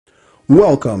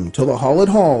Welcome to the Hallowed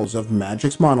Halls of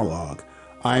Magic's Monologue.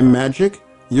 I'm Magic,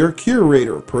 your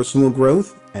curator of personal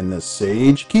growth and the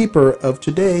sage keeper of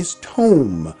today's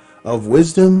tome of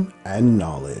wisdom and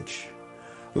knowledge.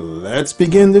 Let's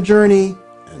begin the journey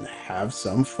and have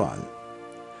some fun.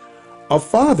 A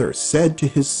father said to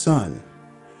his son,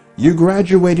 "You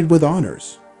graduated with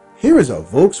honors. Here is a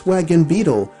Volkswagen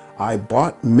Beetle I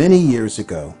bought many years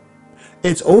ago.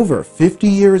 It's over 50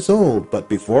 years old, but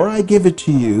before I give it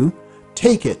to you,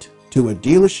 take it to a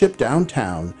dealership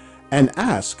downtown and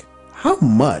ask how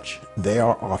much they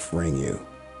are offering you."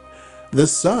 The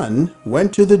son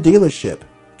went to the dealership,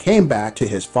 came back to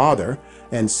his father,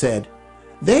 and said,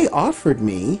 "They offered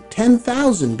me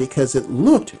 $10,000 because it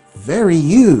looked very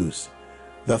used."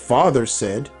 The father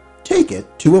said, "Take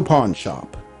it to a pawn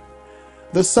shop."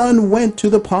 The son went to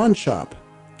the pawn shop,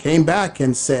 came back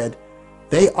and said,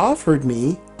 "They offered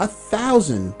me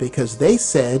 $1,000 because they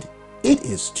said it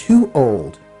is too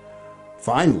old."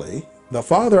 Finally, the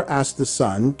father asked the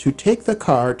son to take the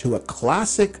car to a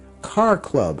classic car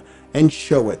club and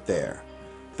show it there.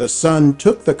 The son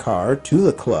took the car to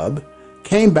the club,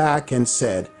 came back and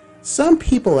said, "Some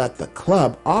people at the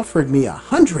club offered me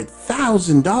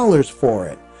 $100,000 for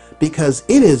it because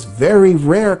it is very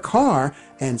rare car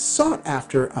and sought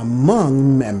after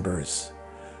among members."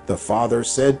 The father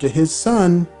said to his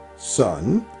son,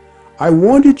 "Son, I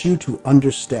wanted you to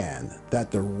understand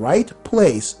that the right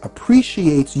place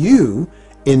appreciates you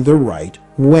in the right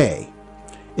way.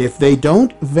 If they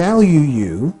don't value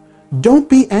you, don't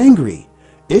be angry.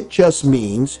 It just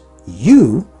means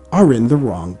you are in the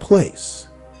wrong place.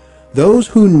 Those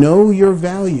who know your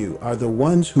value are the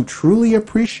ones who truly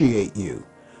appreciate you.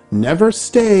 Never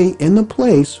stay in the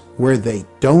place where they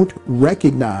don't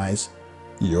recognize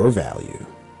your value."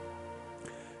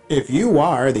 If you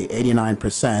are the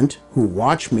 89% who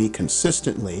watch me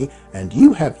consistently and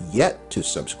you have yet to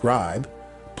subscribe,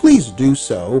 please do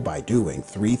so by doing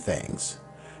 3 things.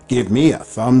 Give me a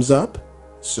thumbs up,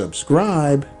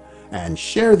 subscribe, and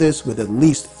share this with at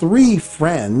least 3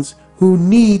 friends who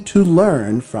need to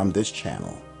learn from this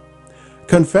channel.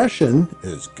 Confession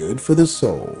is good for the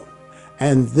soul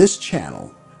and this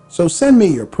channel, so send me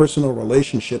your personal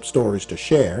relationship stories to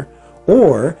share.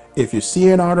 Or, if you see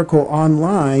an article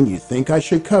online you think I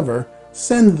should cover,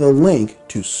 send the link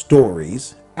to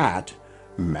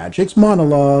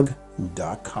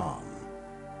stories@magicsmonologue.com.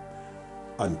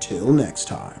 Until next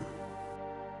time.